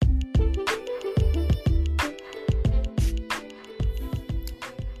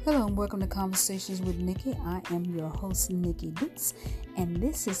Hello and welcome to Conversations with Nikki. I am your host, Nikki Dukes, and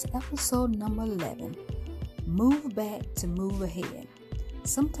this is episode number 11. Move back to move ahead.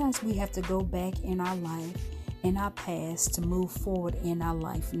 Sometimes we have to go back in our life, in our past, to move forward in our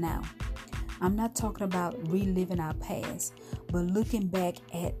life now. I'm not talking about reliving our past, but looking back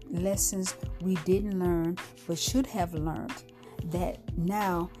at lessons we didn't learn but should have learned that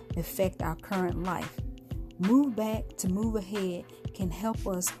now affect our current life. Move back to move ahead can help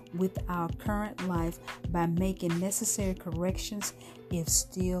us with our current life by making necessary corrections if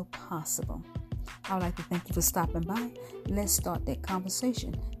still possible. I would like to thank you for stopping by. Let's start that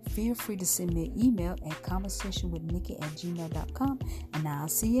conversation. Feel free to send me an email at conversationwithnikki@gmail.com, and I'll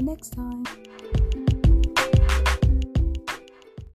see you next time.